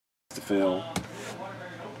to fill.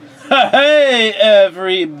 Hey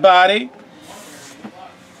everybody,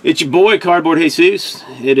 it's your boy Cardboard Jesus.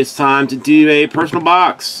 It is time to do a personal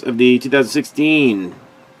box of the 2016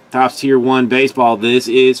 Topps Tier 1 baseball. This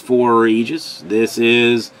is for Regis. This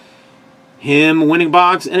is him winning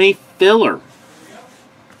box and a filler.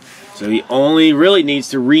 So he only really needs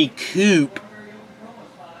to recoup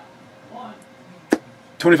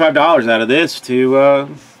 $25 out of this to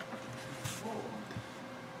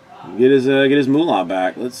get his moolah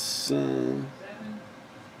back. Let's all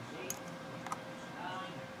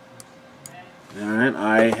right,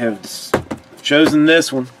 I have chosen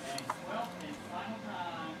this one.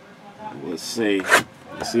 Let's see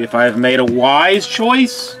if I have made a wise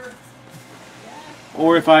choice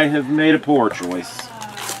or if I have made a poor choice.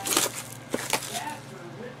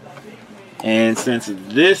 And since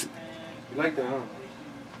this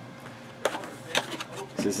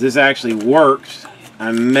actually works,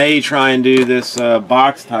 I may try and do this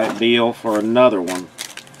box type deal for another one.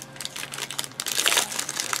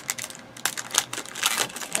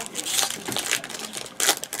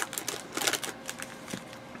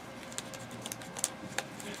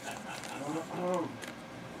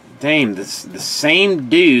 Damn, this the same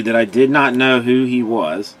dude that I did not know who he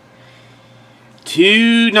was.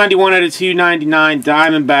 291 out of 299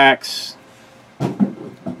 Diamondbacks.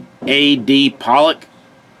 A.D. Pollock.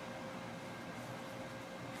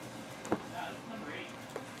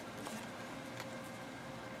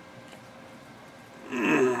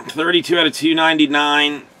 Mm, 32 out of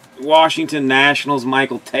 299 Washington Nationals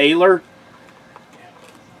Michael Taylor.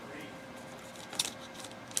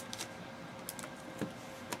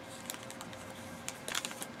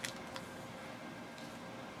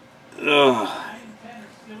 Ugh.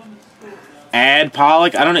 Ad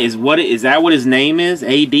Pollock. I don't know. Is that what his name is?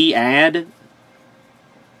 A.D. Ad?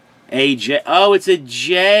 A.J. Oh, it's a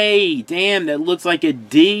J. Damn, that looks like a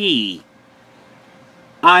D.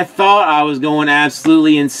 I thought I was going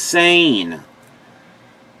absolutely insane.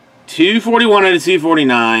 241 out of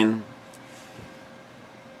 249.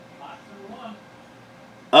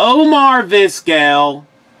 Omar Vizquel.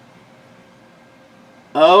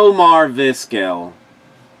 Omar Vizquel.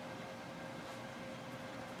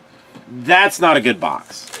 That's not a good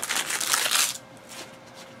box.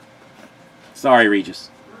 Sorry,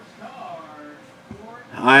 Regis.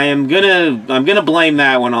 I'm gonna blame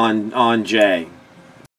that one on Jay.